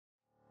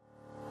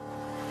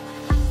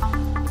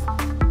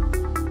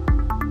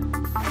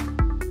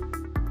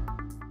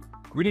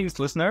Greetings,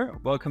 listener.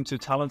 Welcome to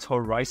Talent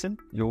Horizon,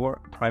 your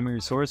primary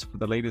source for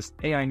the latest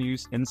AI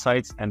news,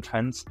 insights, and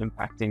trends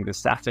impacting the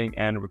staffing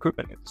and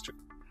recruitment industry.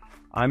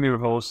 I'm your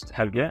host,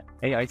 Helge,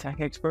 AI tech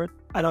expert.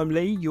 And I'm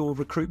Lee, your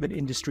recruitment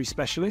industry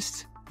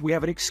specialist. We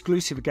have an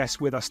exclusive guest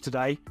with us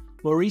today,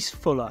 Maurice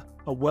Fuller,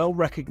 a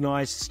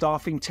well-recognized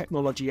staffing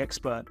technology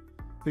expert,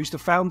 who's the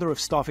founder of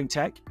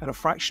StaffingTec and a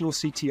fractional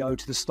CTO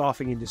to the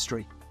staffing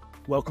industry.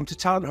 Welcome to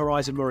Talent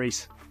Horizon,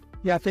 Maurice.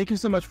 Yeah, thank you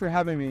so much for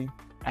having me.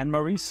 And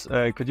Maurice,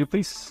 could you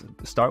please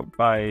start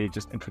by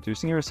just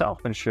introducing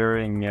yourself and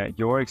sharing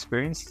your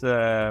experience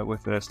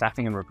with the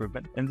staffing and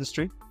recruitment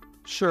industry?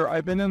 Sure.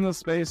 I've been in this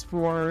space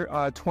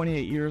for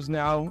 28 years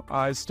now.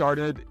 I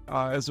started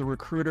as a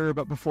recruiter,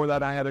 but before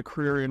that, I had a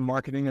career in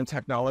marketing and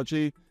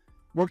technology.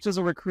 Worked as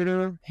a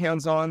recruiter,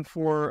 hands-on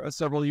for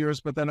several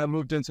years, but then I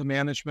moved into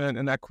management,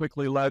 and that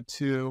quickly led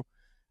to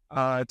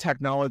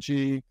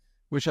technology,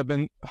 which I've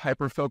been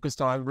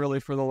hyper-focused on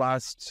really for the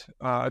last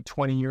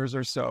 20 years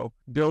or so,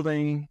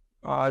 building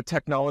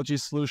technology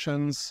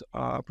solutions,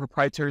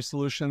 proprietary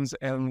solutions,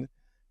 and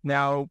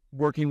now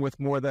working with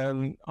more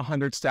than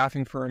 100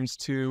 staffing firms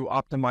to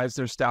optimize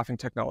their staffing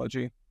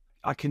technology.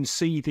 I can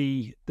see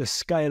the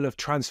scale of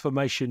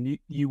transformation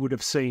you would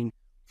have seen.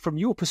 From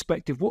your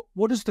perspective,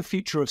 what does the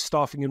future of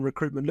staffing and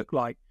recruitment look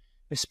like,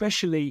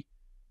 especially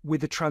with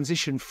the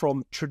transition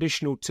from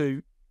traditional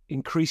to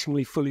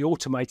increasingly fully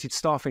automated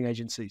staffing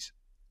agencies?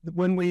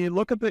 When we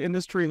look at the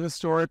industry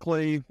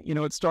historically,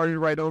 it started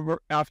right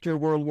over after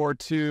World War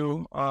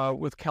II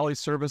with Kelly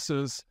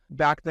Services.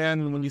 Back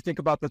then, when you think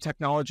about the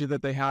technology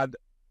that they had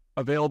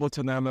available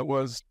to them, it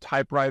was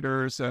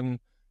typewriters and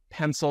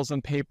pencils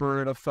and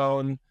paper and a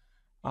phone,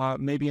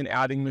 maybe an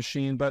adding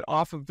machine. But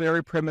off of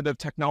very primitive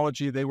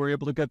technology, they were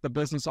able to get the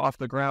business off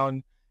the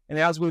ground. And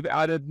as we've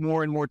added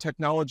more and more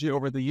technology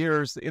over the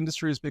years, the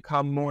industry has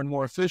become more and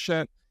more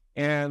efficient.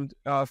 And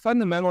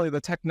fundamentally,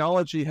 the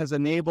technology has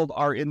enabled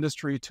our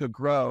industry to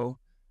grow,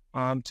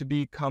 to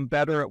become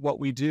better at what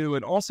we do,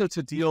 and also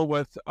to deal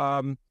with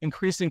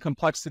increasing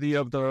complexity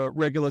of the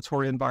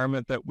regulatory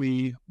environment that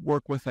we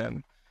work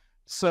within.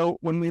 So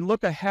when we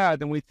look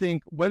ahead and we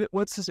think,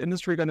 what's this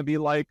industry going to be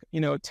like,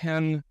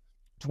 10,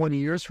 20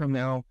 years from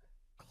now?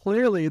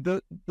 Clearly,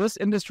 this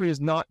industry is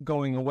not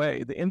going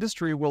away. The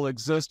industry will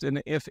exist,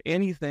 and if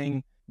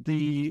anything,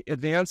 the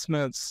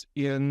advancements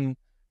in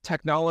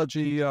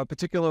technology,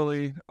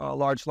 particularly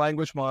large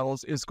language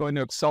models, is going to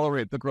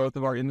accelerate the growth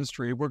of our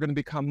industry. We're going to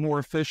become more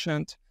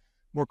efficient,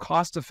 more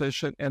cost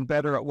efficient, and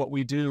better at what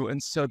we do.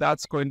 And so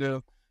that's going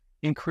to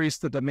increase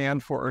the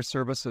demand for our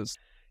services.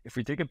 If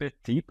we dig a bit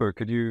deeper,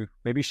 could you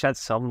maybe shed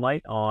some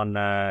light on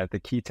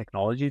the key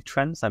technology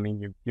trends? I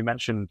mean, you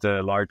mentioned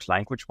large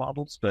language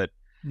models, but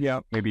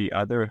maybe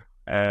other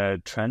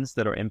trends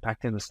that are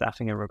impacting the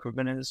staffing and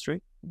recruitment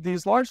industry?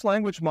 These large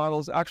language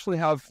models actually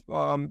have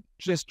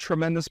just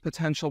tremendous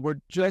potential.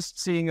 We're just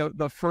seeing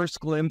the first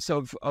glimpse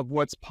of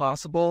what's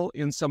possible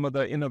in some of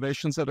the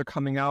innovations that are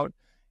coming out.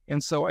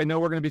 And so I know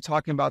we're going to be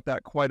talking about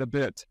that quite a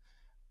bit.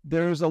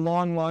 There's a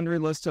long laundry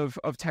list of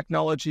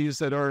technologies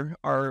that are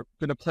going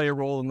to play a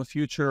role in the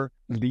future.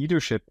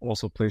 Leadership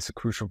also plays a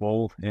crucial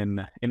role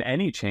in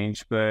any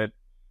change, but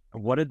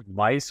what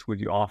advice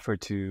would you offer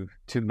to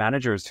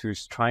managers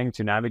who's trying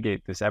to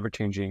navigate this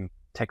ever-changing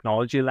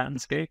technology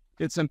landscape?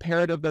 It's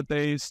imperative that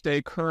they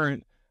stay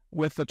current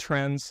with the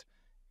trends.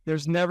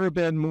 There's never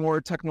been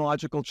more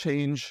technological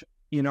change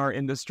in our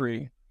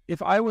industry.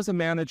 If I was a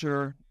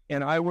manager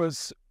and I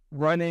was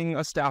running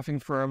a staffing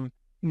firm,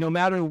 no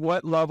matter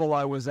what level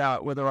I was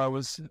at, whether I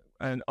was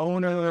an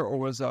owner or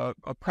was a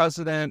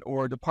president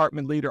or a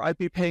department leader, I'd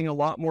be paying a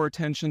lot more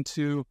attention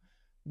to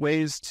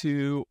ways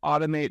to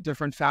automate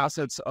different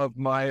facets of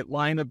my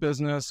line of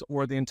business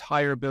or the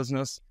entire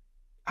business.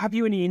 Have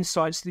you any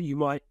insights that you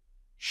might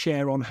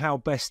share on how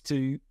best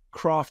to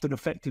craft an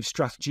effective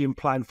strategy and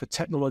plan for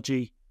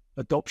technology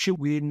adoption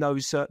within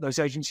those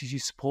agencies you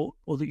support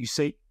or that you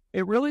see?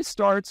 It really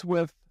starts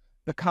with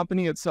the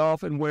company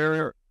itself and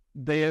where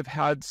they have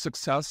had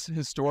success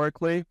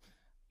historically.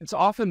 It's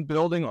often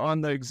building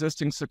on the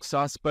existing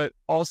success, but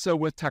also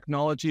with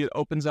technology, it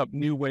opens up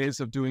new ways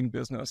of doing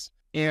business.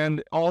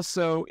 And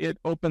also it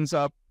opens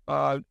up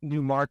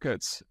new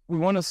markets. We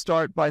want to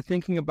start by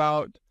thinking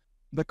about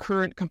the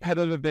current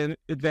competitive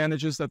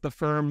advantages that the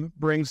firm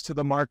brings to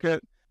the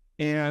market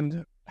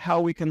and how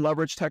we can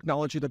leverage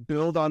technology to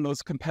build on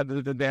those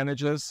competitive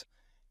advantages.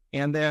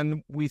 And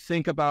then we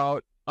think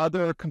about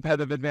other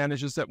competitive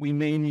advantages that we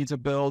may need to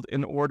build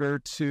in order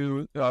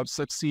to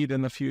succeed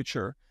in the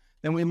future.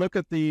 Then we look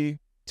at the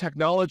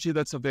technology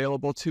that's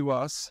available to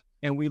us,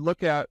 and we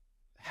look at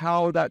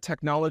how that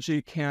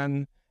technology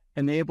can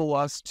enable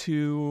us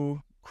to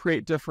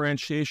create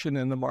differentiation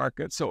in the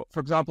market. So, for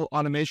example,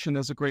 automation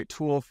is a great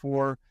tool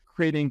for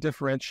creating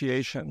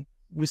differentiation.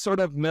 We sort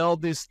of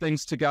meld these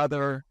things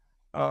together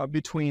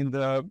between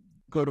the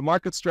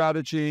go-to-market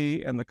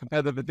strategy and the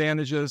competitive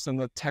advantages and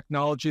the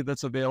technology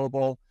that's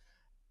available,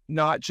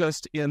 not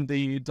just in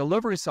the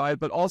delivery side,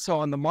 but also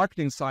on the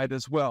marketing side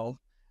as well,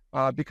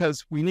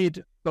 because we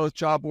need both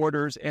job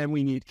orders and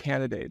we need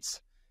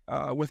candidates.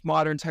 with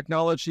modern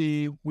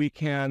technology, we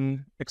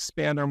can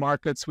expand our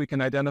markets. We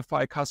can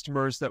identify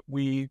customers that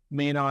we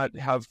may not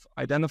have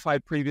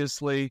identified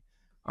previously,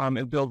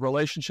 and build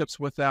relationships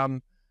with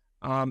them.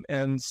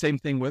 And same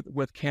thing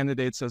with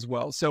candidates as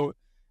well. So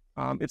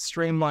it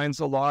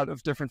streamlines a lot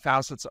of different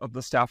facets of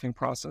the staffing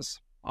process.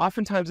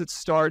 Oftentimes it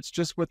starts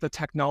just with the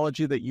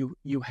technology that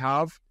you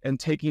have and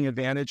taking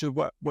advantage of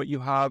what you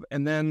have,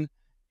 and then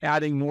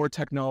adding more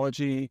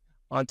technology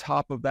on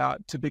top of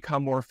that to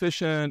become more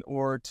efficient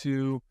or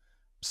to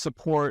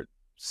support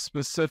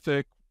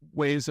specific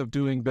ways of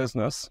doing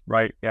business.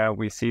 Right. Yeah,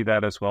 we see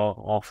that as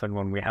well. Often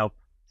when we help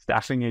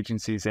staffing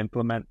agencies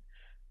implement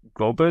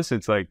Globus,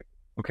 it's like,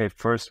 okay,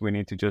 first we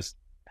need to just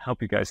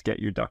help you guys get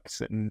your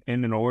ducks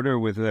in order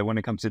with when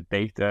it comes to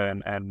data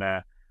and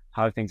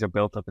how things are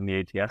built up in the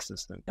ATS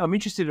system. I'm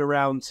interested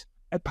around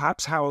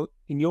perhaps how,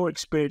 in your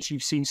experience,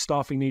 you've seen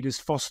staffing leaders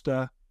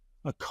foster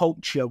a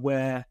culture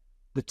where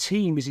the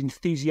team is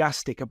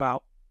enthusiastic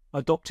about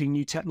adopting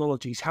new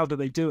technologies. How do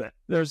they do it?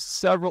 There's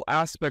several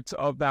aspects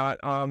of that.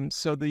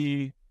 So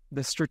the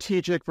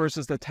strategic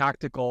versus the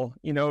tactical,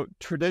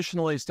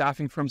 traditionally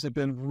staffing firms have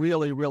been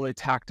really, really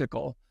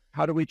tactical.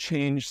 How do we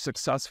change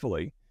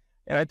successfully?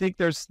 And I think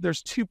there's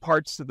two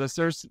parts to this.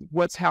 There's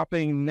what's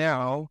happening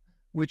now,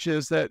 which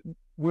is that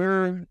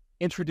we're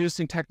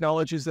introducing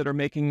technologies that are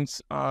making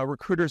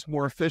recruiters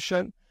more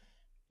efficient,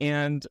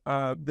 and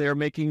they're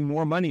making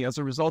more money as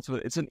a result of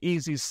it. It's an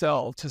easy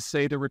sell to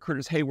say to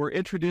recruiters, hey, we're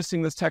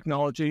introducing this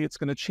technology. It's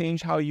going to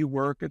change how you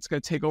work. It's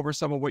going to take over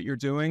some of what you're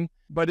doing,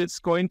 but it's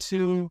going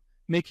to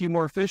make you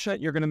more efficient.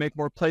 You're going to make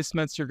more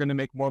placements. You're going to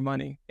make more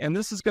money. And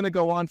this is going to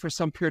go on for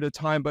some period of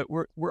time, but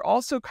we're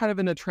also kind of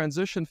in a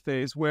transition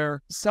phase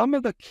where some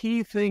of the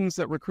key things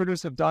that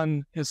recruiters have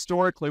done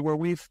historically, where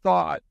we've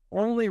thought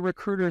only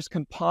recruiters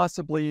can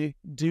possibly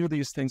do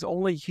these things,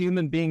 only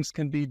human beings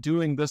can be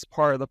doing this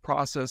part of the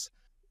process.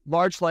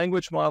 Large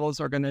language models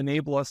are going to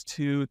enable us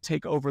to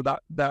take over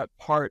that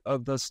part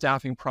of the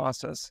staffing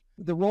process.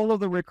 The role of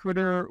the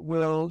recruiter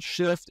will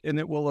shift and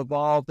it will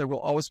evolve. There will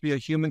always be a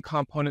human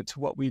component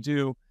to what we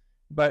do.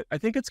 But I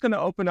think it's going to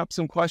open up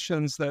some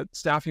questions that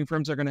staffing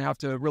firms are going to have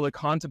to really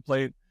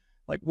contemplate.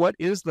 Like, what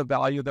is the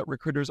value that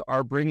recruiters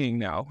are bringing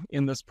now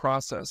in this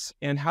process?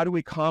 And how do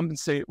we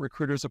compensate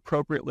recruiters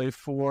appropriately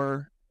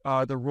for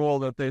the role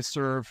that they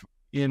serve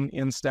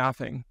in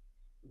staffing?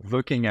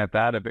 Looking at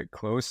that a bit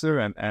closer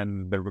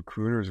and the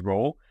recruiter's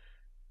role,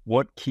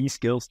 what key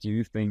skills do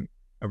you think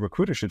a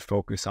recruiter should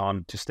focus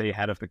on to stay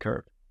ahead of the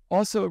curve?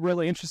 Also a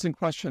really interesting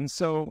question.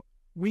 So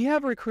we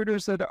have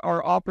recruiters that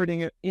are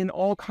operating in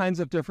all kinds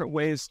of different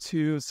ways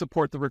to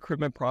support the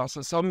recruitment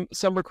process. Some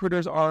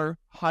recruiters are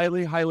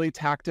highly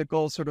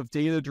tactical, sort of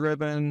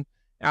data-driven,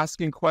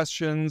 asking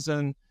questions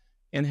and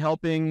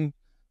helping,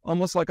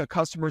 almost like a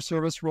customer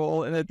service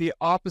role. And at the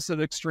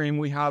opposite extreme,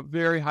 we have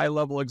very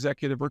high-level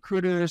executive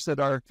recruiters that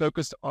are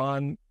focused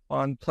on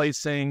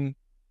placing,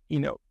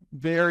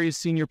 very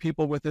senior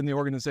people within the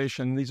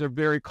organization. These are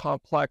very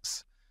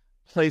complex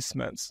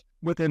placements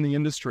within the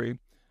industry,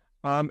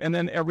 and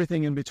then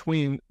everything in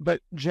between. But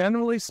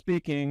generally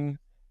speaking,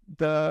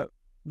 the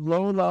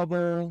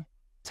low-level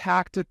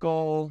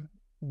tactical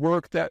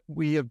work that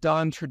we have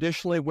done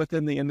traditionally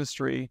within the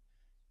industry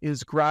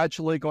is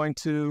gradually going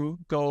to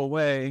go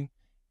away,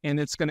 and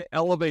it's going to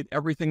elevate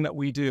everything that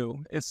we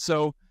do. It's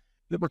so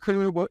the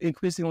recruiter will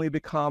increasingly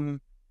become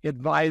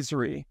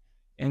advisory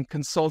and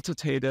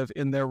consultative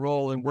in their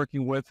role in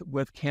working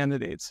with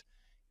candidates.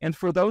 And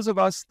for those of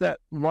us that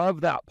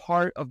love that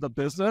part of the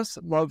business,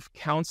 love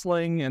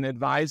counseling and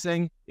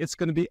advising, it's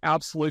going to be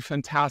absolutely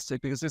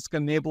fantastic because it's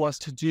going to enable us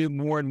to do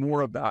more and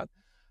more of that.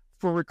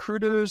 For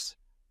recruiters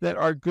that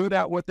are good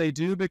at what they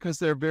do because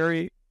they're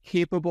very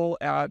capable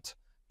at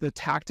the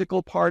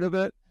tactical part of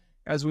it,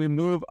 as we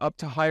move up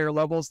to higher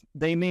levels,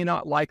 they may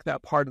not like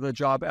that part of the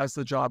job as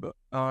the job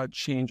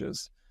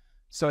changes.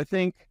 So I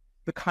think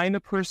the kind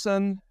of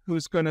person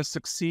who's going to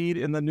succeed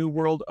in the new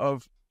world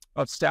of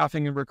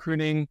staffing and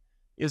recruiting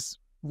is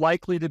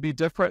likely to be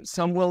different.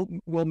 Some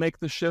will make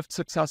the shift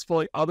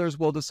successfully. Others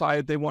will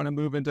decide they want to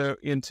move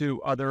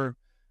into other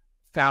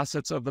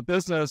facets of the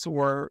business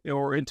or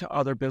into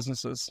other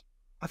businesses.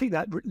 I think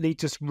that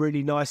leads us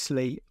really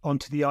nicely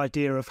onto the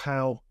idea of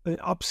how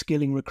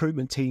upskilling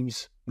recruitment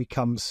teams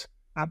becomes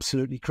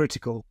absolutely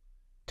critical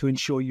to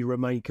ensure you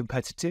remain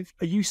competitive.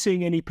 Are you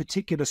seeing any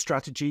particular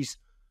strategies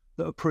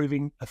that are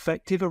proving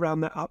effective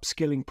around that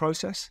upskilling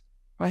process?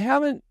 I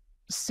haven't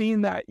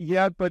seen that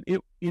yet, but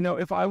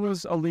if I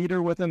was a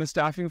leader within a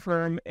staffing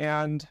firm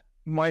and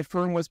my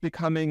firm was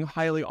becoming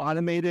highly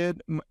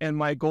automated and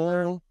my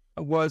goal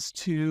was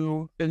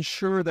to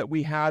ensure that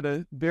we had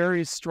a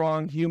very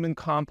strong human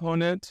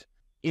component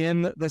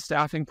in the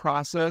staffing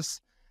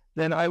process,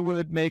 then I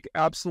would make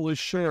absolutely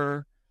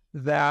sure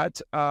that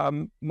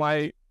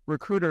my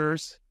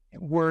recruiters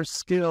were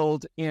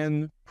skilled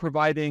in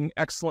providing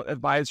excellent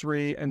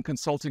advisory and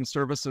consulting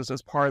services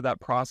as part of that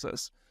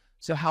process.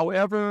 So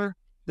however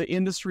the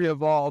industry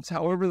evolves,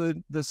 however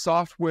the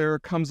software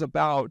comes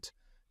about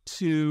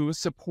to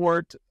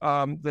support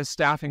the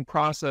staffing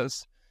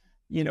process,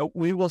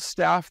 we will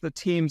staff the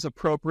teams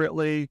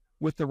appropriately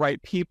with the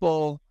right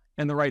people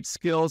and the right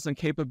skills and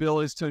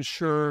capabilities to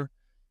ensure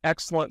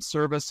excellent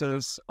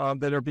services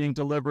that are being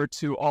delivered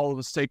to all of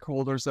the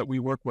stakeholders that we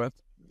work with.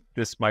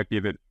 This might be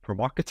a bit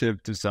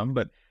provocative to some,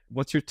 but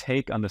what's your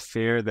take on the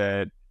fear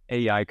that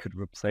AI could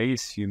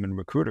replace human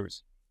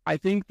recruiters? I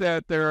think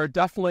that there are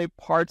definitely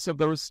parts of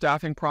those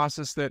staffing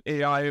process that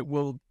AI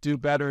will do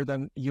better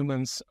than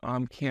humans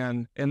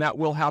can, and that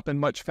will happen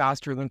much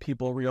faster than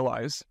people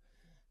realize.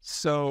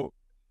 So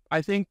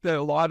I think that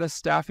a lot of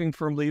staffing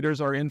firm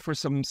leaders are in for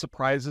some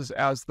surprises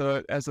as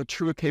the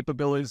true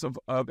capabilities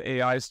of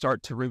AI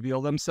start to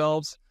reveal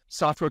themselves.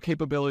 Software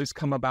capabilities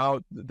come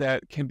about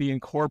that can be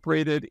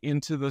incorporated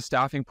into the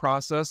staffing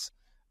process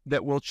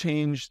that will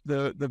change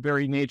the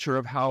very nature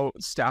of how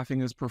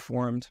staffing is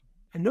performed.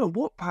 And Noah,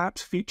 what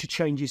perhaps future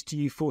changes do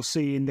you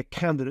foresee in the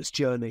candidate's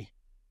journey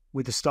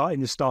with the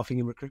staffing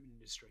and recruitment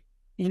industry?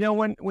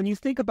 When you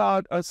think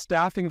about a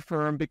staffing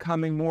firm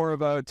becoming more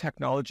of a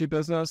technology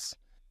business,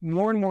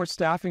 more and more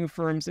staffing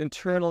firms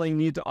internally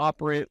need to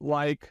operate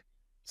like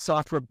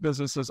software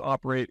businesses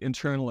operate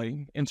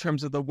internally in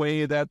terms of the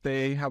way that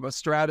they have a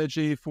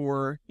strategy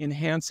for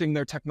enhancing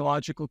their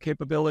technological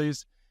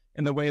capabilities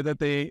and the way that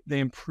they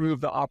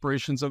improve the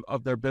operations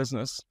of their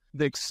business.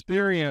 The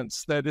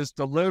experience that is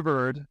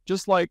delivered,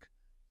 just like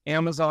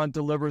Amazon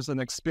delivers an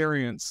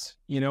experience,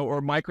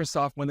 or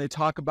Microsoft, when they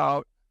talk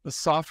about the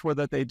software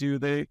that they do,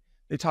 they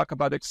talk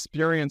about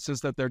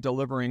experiences that they're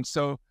delivering.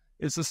 So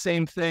it's the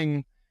same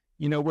thing.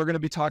 We're going to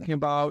be talking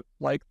about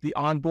like the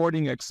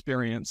onboarding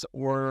experience,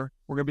 or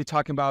we're going to be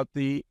talking about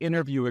the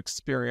interview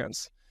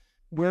experience.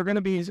 We're going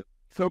to be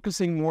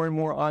focusing more and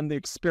more on the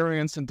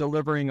experience and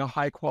delivering a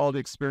high quality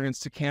experience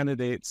to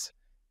candidates.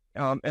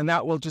 And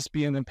that will just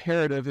be an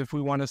imperative if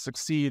we want to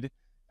succeed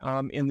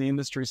in the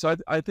industry. So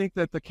I think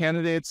that the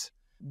candidates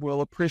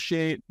will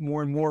appreciate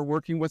more and more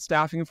working with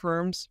staffing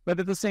firms. But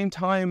at the same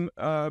time,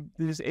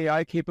 these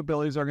AI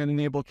capabilities are going to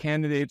enable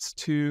candidates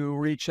to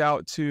reach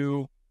out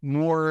to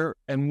more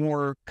and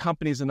more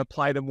companies and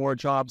apply to more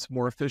jobs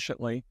more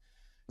efficiently.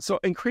 So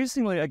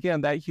increasingly,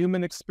 again, that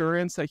human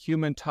experience, that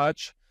human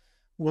touch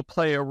will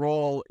play a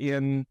role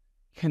in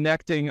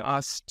connecting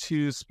us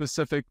to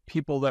specific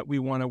people that we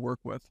want to work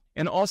with.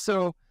 And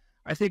also,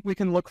 I think we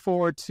can look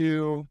forward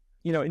to,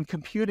 in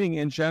computing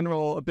in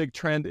general, a big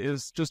trend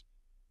is just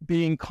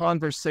being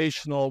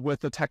conversational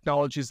with the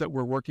technologies that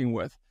we're working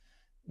with.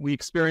 We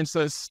experience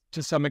this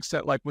to some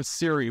extent, like with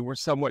Siri, we're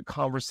somewhat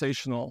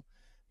conversational.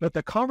 But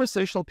the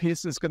conversational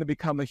piece is going to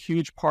become a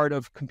huge part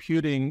of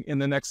computing in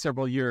the next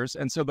several years.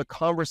 And so the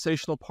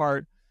conversational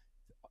part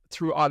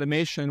through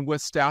automation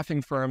with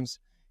staffing firms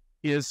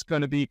is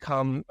going to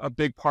become a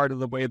big part of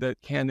the way that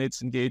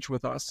candidates engage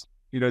with us.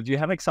 Do you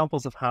have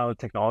examples of how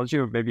technology,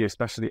 or maybe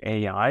especially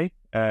AI,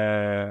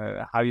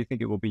 how you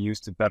think it will be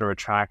used to better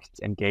attract,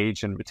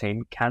 engage, and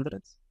retain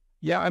candidates?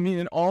 Yeah, I mean,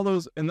 in all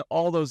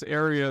those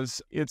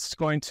areas, it's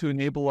going to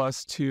enable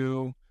us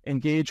to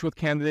engage with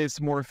candidates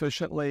more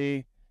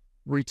efficiently,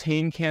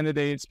 retain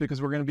candidates,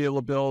 because we're going to be able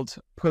to build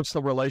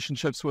personal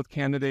relationships with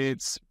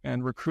candidates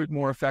and recruit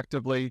more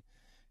effectively.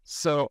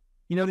 So,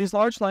 these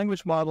large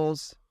language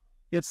models,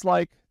 it's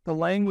like the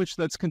language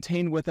that's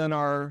contained within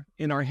our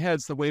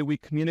heads, the way we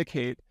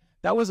communicate.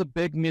 That was a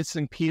big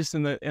missing piece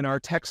in our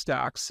tech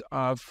stacks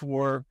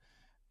for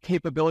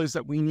capabilities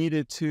that we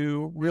needed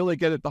to really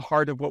get at the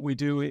heart of what we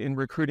do in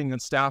recruiting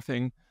and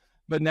staffing.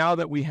 But now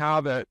that we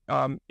have it,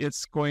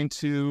 it's going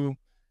to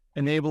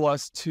enable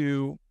us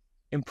to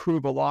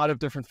improve a lot of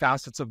different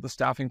facets of the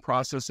staffing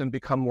process and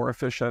become more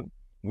efficient.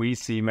 We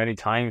see many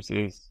times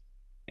is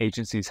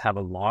agencies have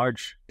a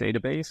large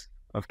database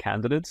of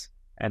candidates,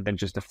 and then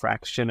just a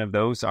fraction of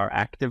those are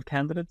active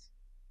candidates.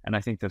 And I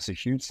think there's a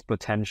huge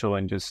potential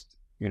in just,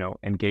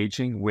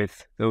 engaging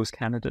with those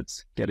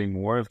candidates, getting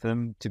more of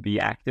them to be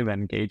active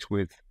and engage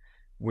with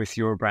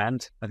your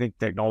brand. I think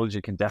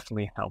technology can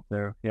definitely help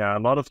there. Yeah, a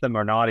lot of them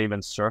are not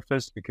even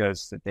surfaced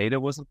because the data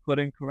wasn't put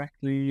in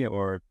correctly,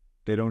 or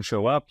they don't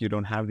show up. You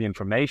don't have the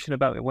information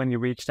about it when you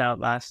reached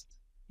out last.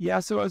 Yeah,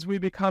 so as we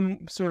become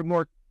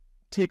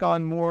take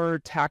on more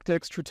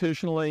tactics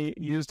traditionally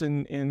used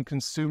in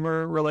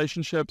consumer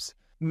relationships,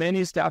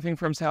 many staffing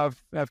firms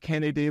have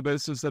candidate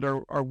databases that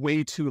are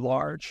way too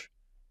large,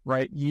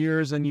 right?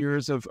 Years and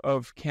years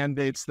of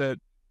candidates that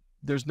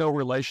there's no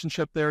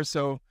relationship there.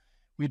 So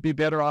we'd be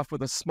better off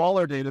with a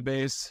smaller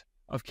database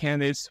of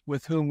candidates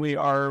with whom we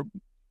are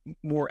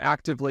more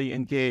actively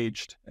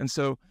engaged. And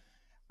so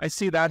I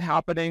see that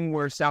happening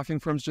where staffing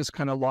firms just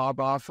kind of lob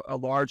off a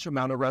large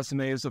amount of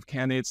resumes of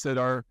candidates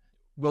that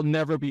will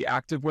never be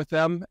active with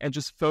them, and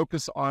just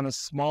focus on a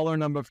smaller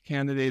number of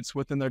candidates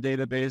within their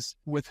database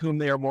with whom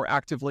they are more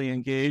actively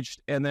engaged,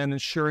 and then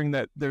ensuring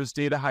that there's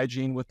data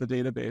hygiene with the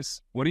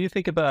database. What do you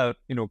think about,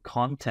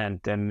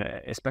 content and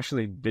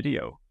especially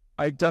video?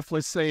 I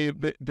definitely say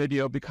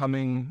video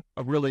becoming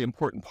a really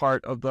important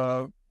part of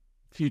the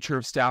future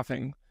of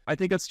staffing. I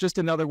think it's just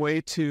another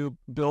way to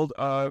build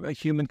a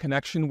human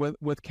connection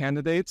with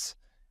candidates.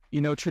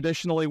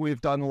 Traditionally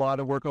we've done a lot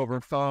of work over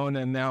phone,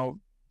 and now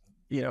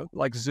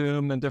like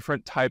Zoom and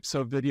different types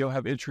of video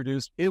have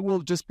introduced, it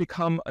will just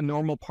become a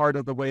normal part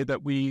of the way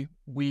that we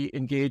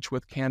engage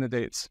with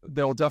candidates.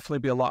 There will definitely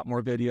be a lot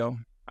more video.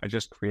 I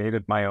just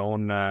created my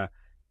own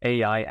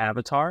AI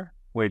avatar,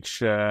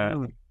 which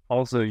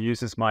also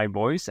uses my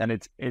voice, and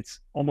it's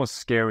almost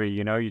scary.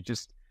 You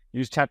just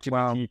use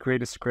ChatGPT,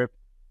 create a script,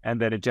 and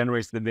then it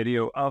generates the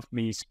video of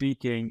me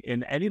speaking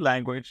in any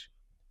language.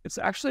 It's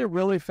actually a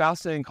really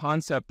fascinating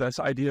concept, this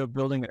idea of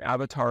building an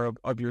avatar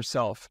of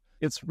yourself.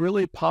 It's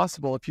really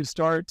possible if you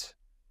start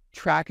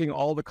tracking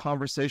all the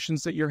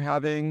conversations that you're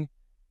having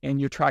and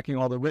you're tracking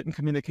all the written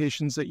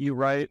communications that you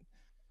write.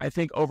 I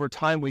think over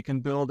time we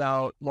can build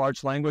out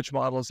large language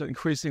models that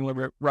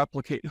increasingly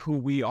replicate who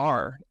we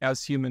are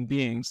as human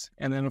beings.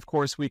 And then, of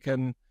course, we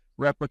can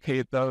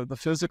replicate the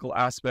physical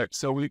aspect.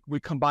 So we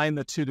combine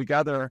the two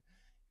together,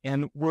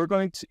 and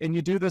and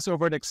you do this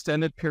over an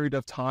extended period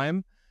of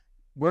time,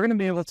 we're going to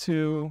be able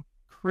to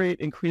create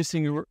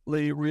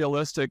increasingly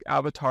realistic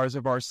avatars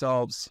of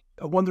ourselves.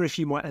 I wonder if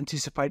you might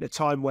anticipate a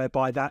time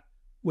whereby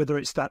whether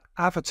it's that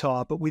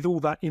avatar, but with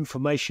all that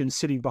information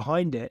sitting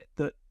behind it,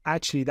 that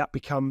actually that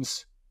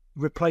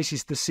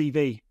replaces the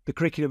CV. The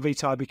curriculum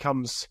vitae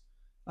becomes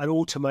an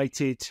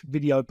automated,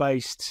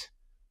 video-based,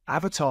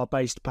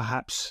 avatar-based,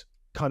 perhaps,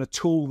 kind of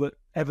tool that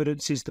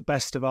evidences the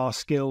best of our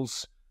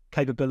skills,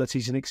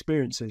 capabilities, and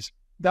experiences.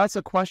 That's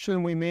a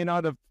question we may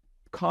not have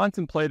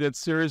contemplated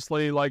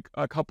seriously like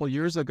a couple of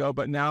years ago,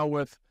 but now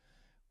with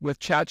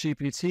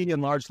ChatGPT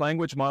and large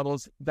language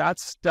models,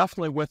 that's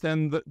definitely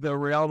within the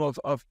realm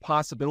of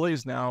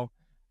possibilities now,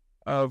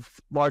 of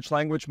large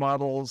language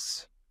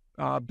models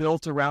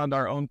built around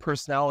our own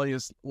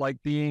personalities,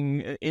 like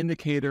being an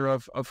indicator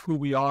of who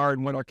we are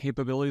and what our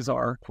capabilities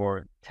are.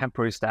 For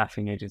temporary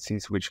staffing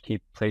agencies which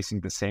keep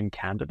placing the same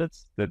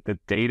candidates, the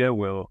data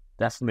will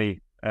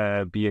definitely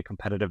be a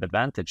competitive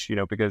advantage,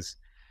 because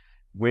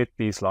with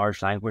these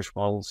large language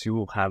models, you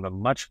will have a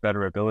much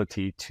better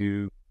ability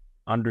to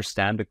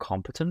understand the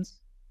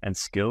competence and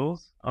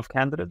skills of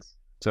candidates.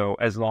 So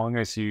as long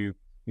as you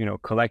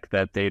collect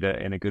that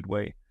data in a good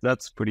way,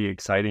 that's pretty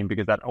exciting,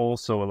 because that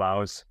also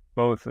allows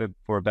both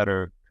for a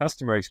better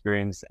customer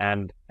experience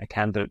and a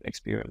candidate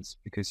experience,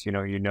 because you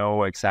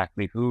know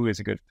exactly who is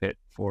a good fit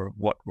for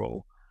what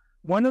role.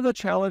 One of the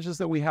challenges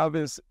that we have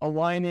is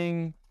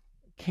aligning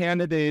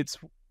candidates,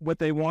 what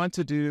they want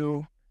to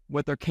do,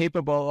 what they're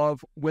capable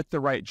of, with the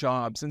right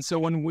jobs. And so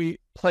when we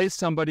place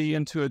somebody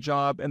into a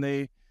job and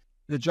the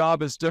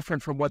job is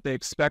different from what they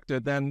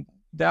expected, then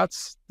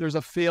there's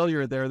a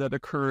failure there that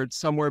occurred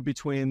somewhere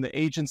between the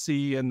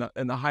agency and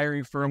the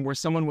hiring firm, where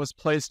someone was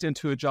placed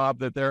into a job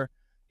that they're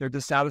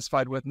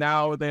dissatisfied with.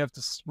 Now they have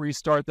to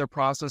restart their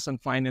process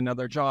and find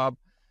another job.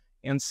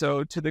 And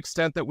so to the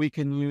extent that we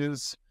can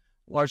use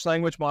large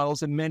language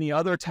models and many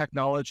other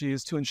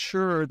technologies to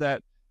ensure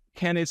that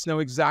candidates know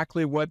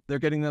exactly what they're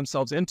getting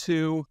themselves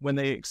into when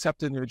they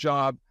accept a new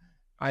job,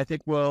 I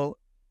think will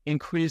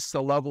increase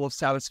the level of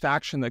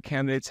satisfaction that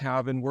candidates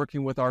have in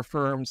working with our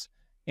firms,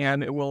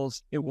 and it will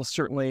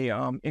certainly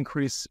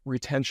increase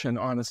retention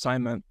on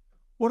assignment.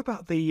 What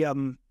about the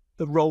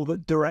role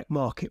that direct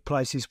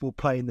marketplaces will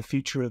play in the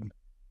future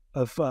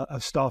of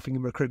staffing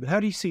and recruitment?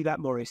 How do you see that,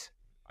 Maurice?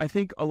 I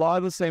think a lot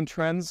of the same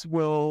trends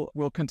will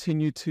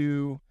continue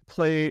to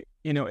play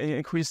an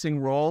increasing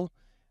role.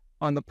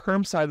 On the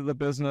perm side of the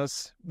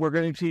business, we're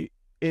going to be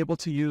able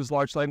to use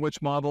large language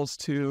models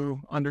to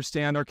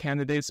understand our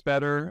candidates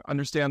better,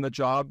 understand the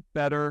job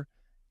better,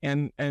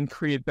 and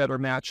create better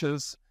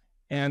matches,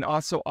 and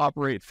also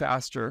operate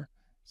faster.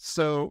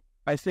 So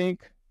I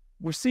think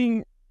we're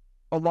seeing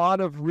a lot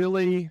of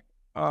really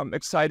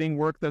exciting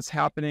work that's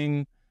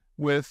happening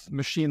with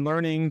machine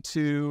learning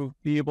to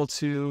be able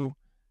to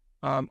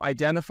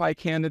identify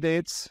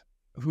candidates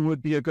who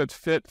would be a good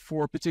fit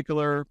for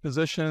particular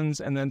positions,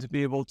 and then to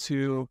be able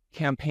to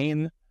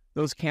campaign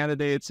those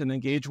candidates and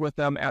engage with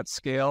them at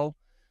scale.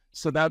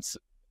 So that's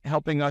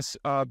helping us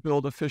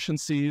build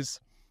efficiencies.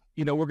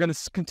 We're going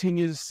to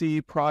continue to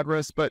see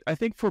progress, but I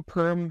think for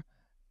perm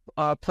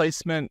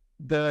placement,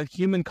 the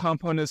human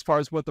component, as far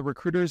as what the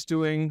recruiter is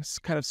doing,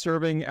 kind of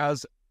serving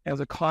as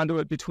a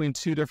conduit between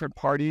two different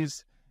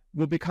parties,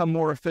 will become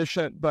more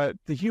efficient, but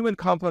the human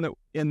component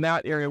in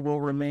that area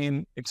will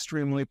remain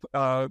extremely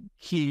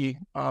key,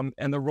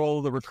 and the role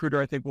of the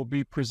recruiter, I think, will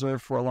be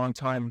preserved for a long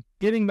time.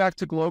 Getting back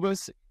to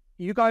Globus,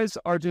 you guys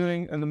are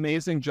doing an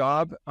amazing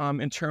job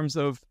in terms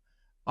of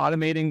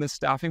automating the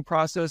staffing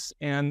process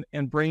and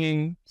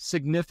bringing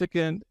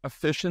significant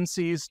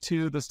efficiencies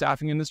to the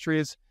staffing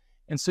industries.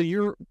 And so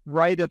you're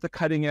right at the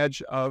cutting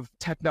edge of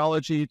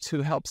technology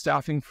to help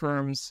staffing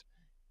firms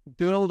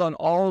build on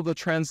all of the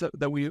trends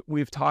that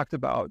we've talked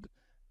about.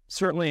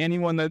 Certainly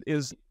anyone that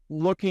is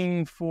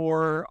looking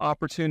for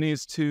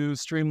opportunities to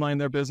streamline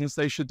their business,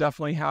 they should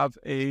definitely have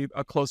a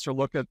closer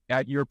look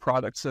at your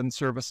products and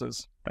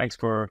services. Thanks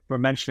for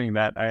mentioning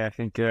that. I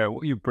think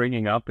what you're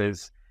bringing up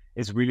is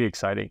really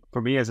exciting.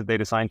 For me as a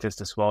data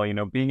scientist as well,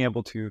 being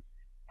able to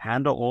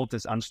handle all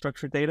this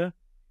unstructured data,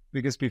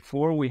 because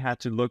before we had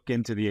to look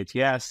into the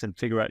ATS and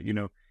figure out,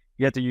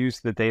 you had to use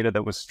the data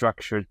that was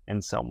structured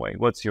in some way.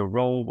 What's your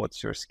role?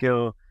 What's your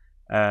skill?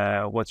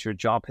 What's your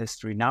job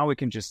history? Now we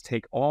can just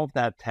take all of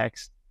that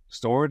text,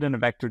 store it in a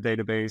vector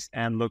database,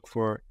 and look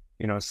for,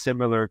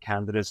 similar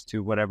candidates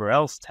to whatever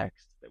else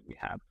text that we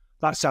have.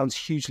 That sounds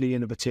hugely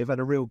innovative and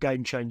a real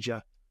game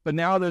changer. But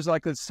now there's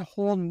like this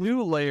whole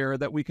new layer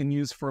that we can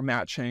use for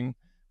matching,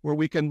 where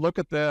we can look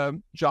at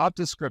the job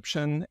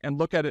description and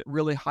look at it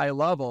really high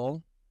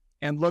level,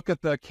 and look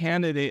at the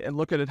candidate and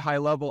look at it high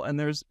level. And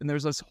there's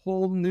this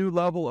whole new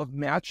level of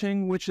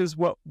matching, which is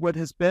what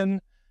has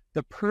been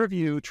the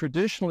purview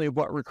traditionally of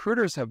what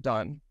recruiters have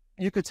done.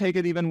 You could take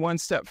it even one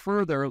step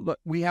further.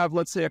 We have,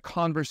 let's say, a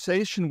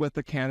conversation with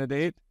the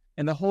candidate,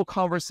 and the whole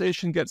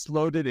conversation gets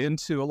loaded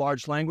into a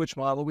large language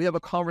model. We have a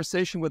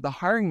conversation with the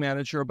hiring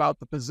manager about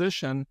the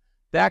position.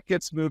 That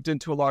gets moved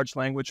into a large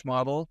language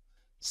model.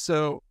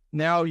 So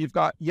now you've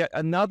got yet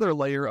another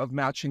layer of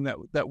matching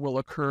that will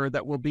occur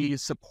that will be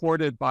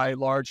supported by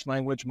large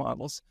language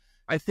models.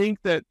 I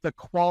think that the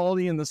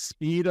quality and the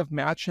speed of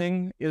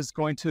matching is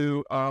going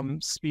to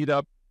speed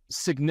up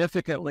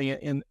significantly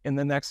in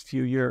the next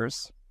few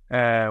years.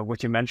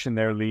 What you mentioned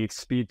there, Lee,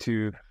 speed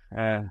to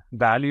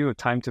value,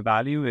 time to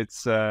value,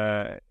 it's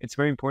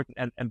very important.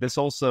 And this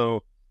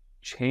also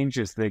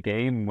changes the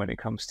game when it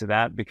comes to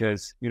that,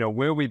 because,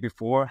 where we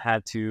before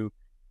had to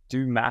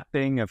do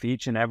mapping of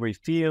each and every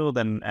field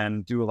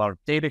and do a lot of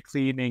data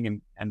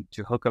cleaning and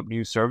to hook up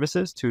new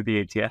services to the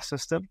ATS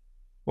system,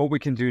 what we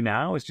can do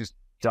now is just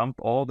dump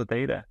all the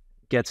data,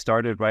 get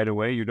started right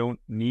away. You don't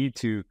need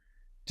to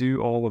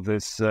do all of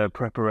this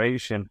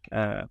preparation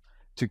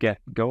to get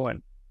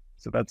going.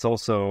 So that's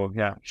also,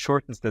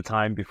 shortens the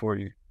time before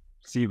you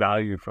see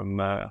value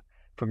from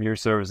your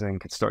service and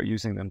can start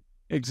using them.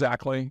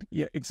 Exactly.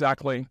 Yeah,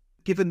 exactly.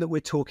 Given that we're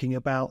talking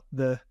about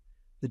the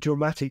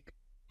dramatic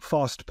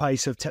fast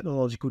pace of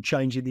technological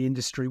change in the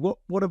industry,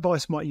 what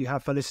advice might you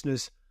have for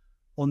listeners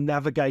on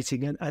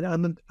navigating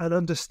and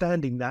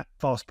understanding that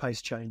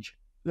fast-paced change?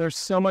 There's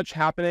so much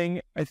happening.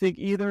 I think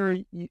either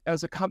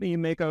as a company, you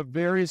make a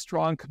very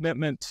strong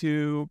commitment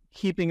to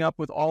keeping up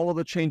with all of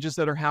the changes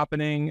that are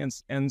happening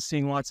and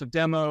seeing lots of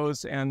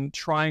demos and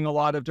trying a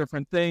lot of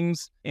different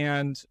things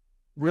and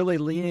really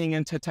leaning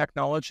into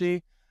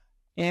technology,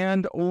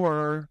 and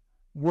or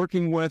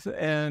working with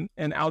an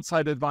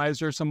outside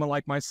advisor, someone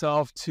like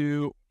myself,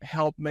 to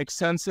help make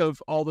sense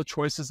of all the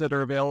choices that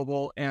are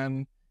available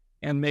and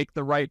make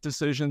the right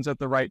decisions at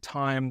the right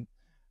time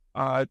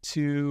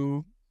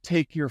to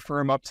take your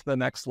firm up to the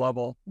next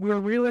level. We're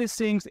really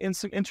seeing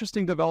some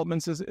interesting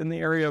developments in the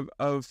area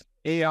of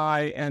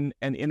AI and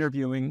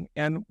interviewing.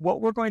 And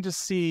what we're going to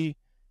see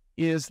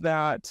is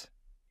that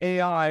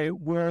AI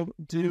will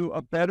do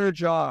a better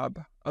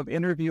job of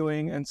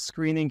interviewing and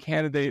screening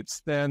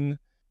candidates than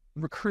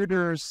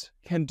recruiters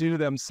can do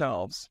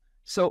themselves.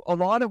 So a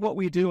lot of what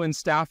we do in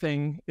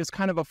staffing is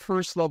kind of a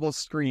first level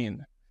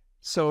screen.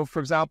 So for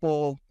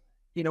example,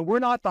 we're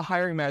not the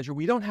hiring manager.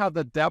 We don't have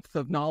the depth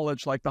of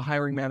knowledge like the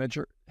hiring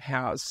manager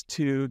has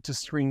to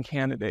screen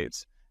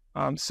candidates.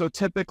 So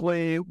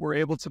typically we're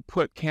able to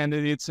put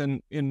candidates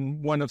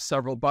in one of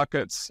several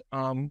buckets,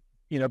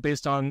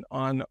 based on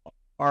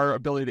our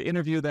ability to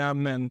interview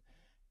them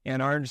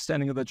and our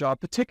understanding of the job,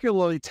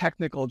 particularly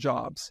technical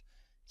jobs.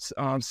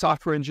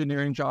 Software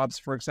engineering jobs,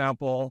 for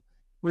example.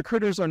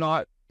 Recruiters are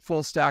not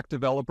full stack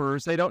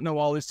developers. They don't know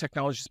all these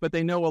technologies, but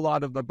they know a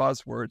lot of the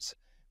buzzwords,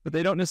 but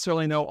they don't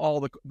necessarily know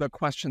all the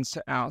questions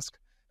to ask.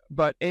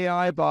 But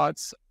AI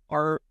bots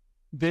are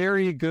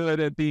very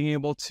good at being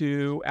able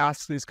to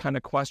ask these kind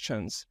of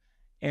questions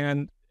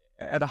and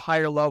at a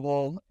higher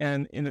level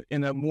and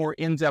in a more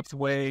in-depth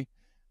way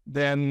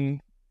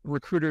than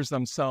recruiters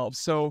themselves.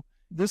 So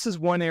this is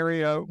one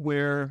area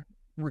where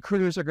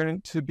recruiters are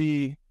going to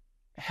be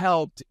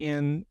helped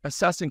in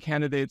assessing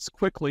candidates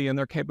quickly and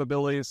their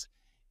capabilities,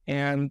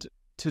 and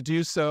to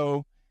do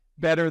so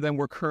better than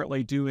we're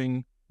currently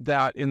doing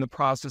that in the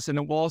process. And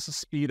it will also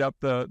speed up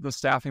the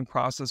staffing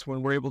process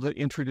when we're able to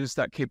introduce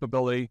that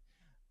capability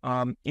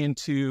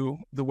into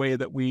the way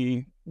that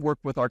we work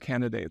with our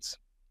candidates.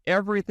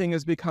 Everything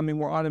is becoming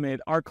more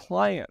automated. Our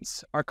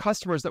clients, our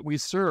customers that we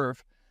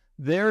serve,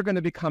 they're going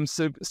to become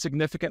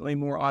significantly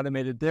more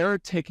automated. They're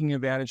taking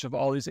advantage of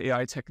all these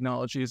AI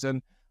technologies.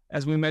 And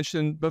as we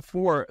mentioned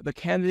before, the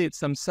candidates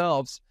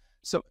themselves.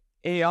 So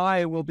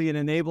AI will be an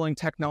enabling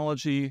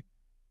technology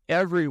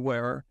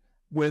everywhere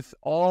with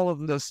all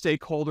of the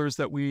stakeholders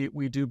that we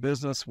do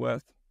business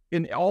with.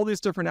 In all these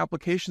different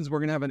applications, we're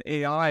going to have an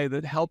AI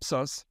that helps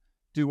us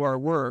do our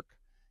work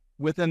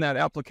within that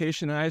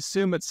application. And I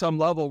assume at some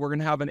level, we're going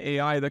to have an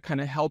AI that kind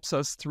of helps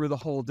us through the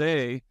whole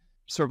day,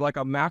 sort of like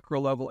a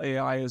macro level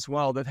AI as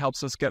well, that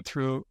helps us get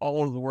through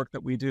all of the work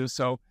that we do.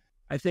 So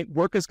I think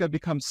work is going to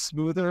become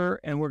smoother,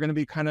 and we're going to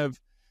be kind of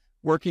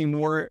working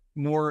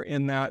more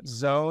in that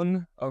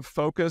zone of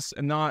focus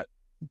and not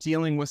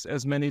dealing with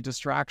as many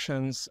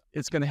distractions.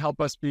 It's going to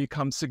help us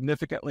become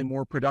significantly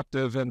more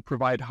productive and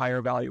provide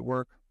higher value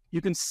work.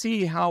 You can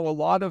see how a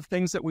lot of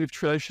things that we've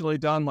traditionally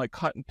done, like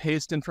cut and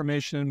paste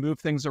information and move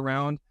things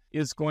around,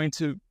 is going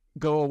to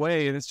go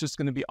away, and it's just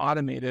going to be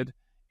automated.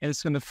 and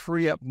it's going to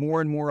free up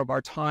more and more of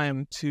our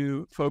time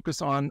to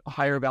focus on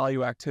higher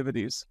value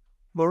activities.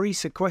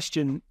 Maurice, a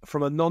question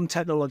from a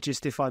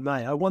non-technologist, if I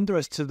may. I wonder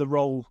as to the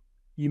role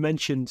you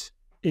mentioned,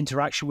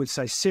 interaction with,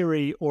 say,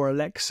 Siri or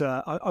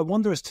Alexa. I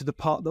wonder as to the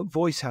part that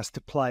voice has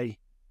to play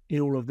in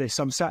all of this.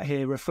 I'm sat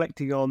here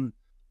reflecting on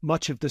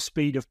much of the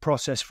speed of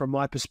process from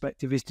my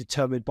perspective is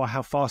determined by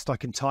how fast I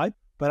can type,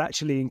 but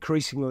actually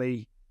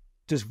increasingly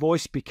does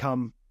voice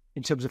become,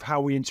 in terms of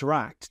how we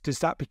interact, does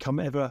that become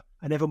an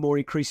ever more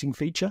increasing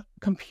feature?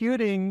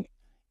 Computing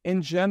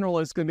in general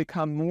is going to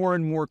become more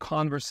and more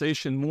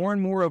conversation. More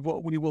and more of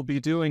what we will be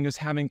doing is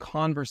having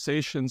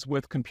conversations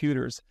with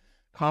computers,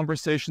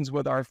 conversations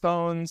with our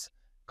phones,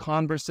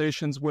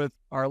 conversations with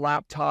our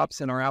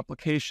laptops and our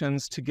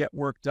applications to get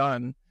work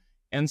done.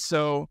 And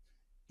so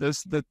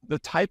the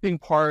typing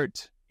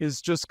part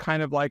is just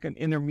kind of like an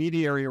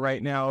intermediary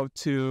right now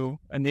to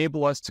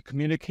enable us to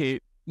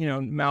communicate,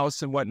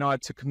 mouse and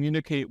whatnot, to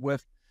communicate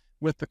with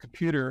the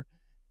computer.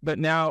 But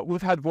now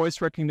we've had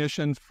voice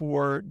recognition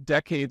for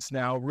decades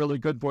now, really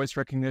good voice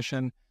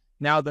recognition.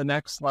 Now the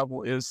next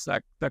level is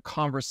the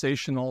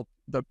conversational,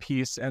 the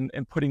piece and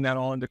putting that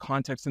all into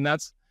context. And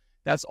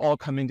that's all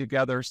coming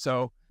together.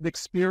 So the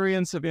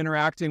experience of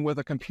interacting with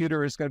a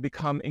computer is going to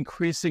become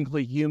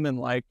increasingly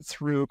human-like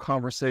through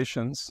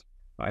conversations.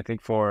 I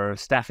think for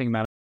staffing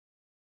managers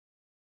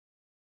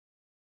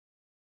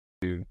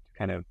to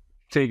kind of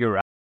figure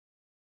out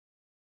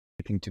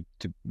anything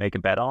to make a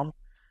bet on,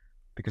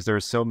 because there are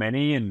so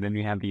many, and then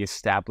you have the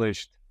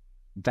established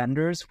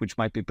vendors, which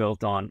might be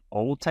built on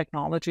old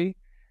technology.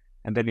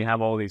 And then you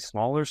have all these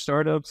smaller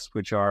startups,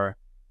 which are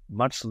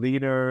much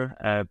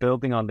leaner,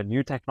 building on the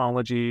new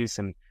technologies,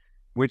 and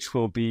which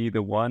will be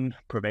the one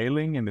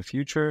prevailing in the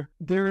future.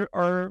 There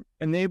are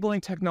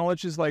enabling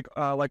technologies like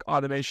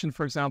automation,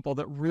 for example,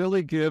 that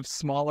really give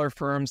smaller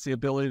firms the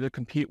ability to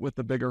compete with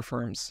the bigger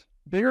firms.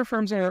 Bigger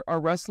firms are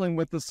wrestling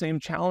with the same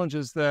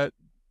challenges that,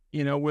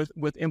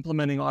 with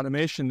implementing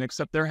automation,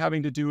 except they're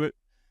having to do it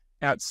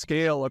at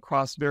scale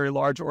across very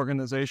large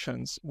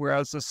organizations.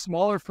 Whereas the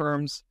smaller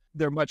firms,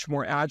 they're much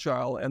more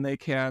agile and they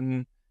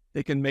can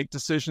make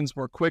decisions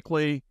more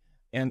quickly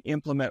and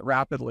implement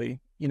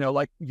rapidly.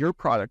 Like your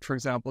product, for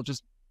example,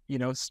 just,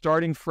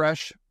 starting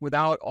fresh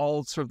without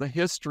all sort of the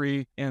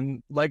history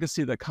and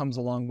legacy that comes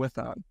along with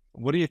that.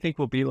 What do you think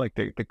will be like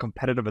the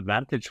competitive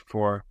advantage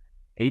for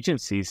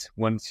agencies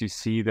once you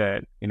see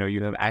that,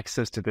 you have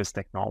access to this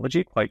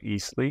technology quite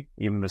easily,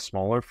 even the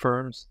smaller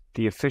firms,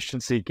 the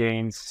efficiency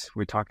gains,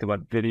 we talked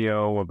about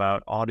video,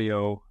 about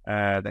audio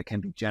that can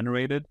be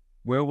generated.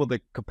 Where will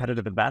the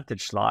competitive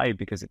advantage lie?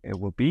 Because it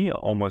will be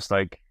almost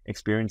like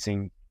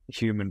experiencing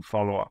human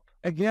follow-up.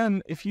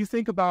 Again, if you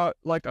think about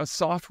like a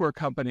software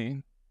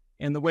company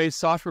and the way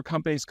software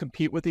companies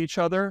compete with each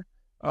other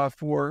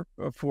for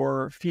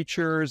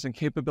features and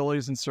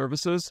capabilities and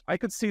services, I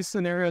could see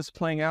scenarios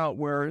playing out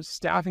where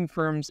staffing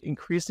firms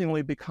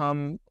increasingly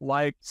become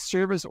like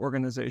service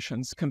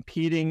organizations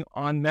competing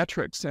on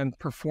metrics and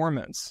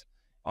performance,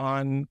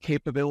 on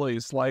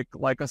capabilities like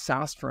a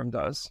SaaS firm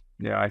does.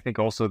 Yeah, I think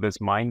also this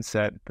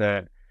mindset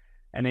that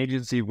an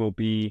agency will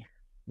be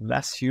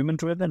less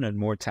human-driven and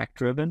more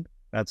tech-driven,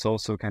 that's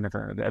also kind of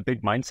a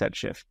big mindset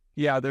shift.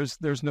 Yeah,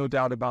 there's no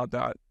doubt about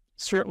that.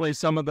 Certainly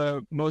some of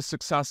the most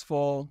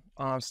successful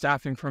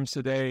staffing firms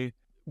today,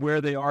 where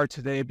they are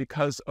today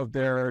because of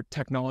their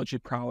technology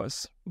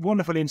prowess.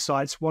 Wonderful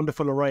insights,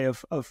 wonderful array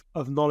of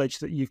knowledge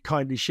that you've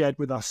kindly shared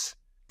with us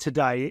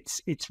today.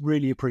 It's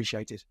really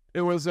appreciated.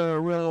 It was a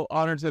real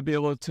honor to be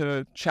able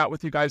to chat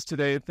with you guys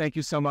today. Thank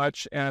you so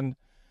much, and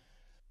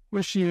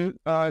wish you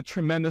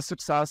tremendous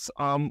success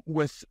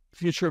with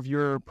future of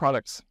your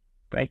products.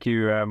 Thank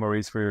you,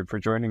 Maurice, for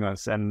joining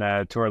us. And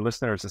to our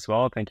listeners as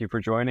well, thank you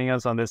for joining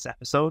us on this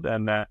episode.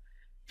 And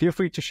feel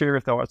free to share your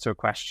thoughts or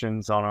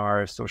questions on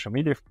our social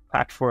media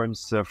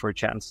platforms for a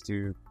chance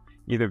to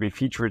either be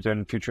featured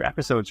in future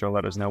episodes or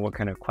let us know what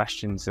kind of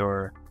questions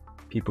or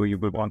people you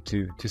would want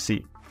to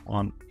see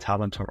on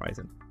Talent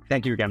Horizon.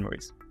 Thank you again,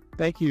 Maurice.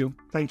 Thank you.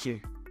 Thank you.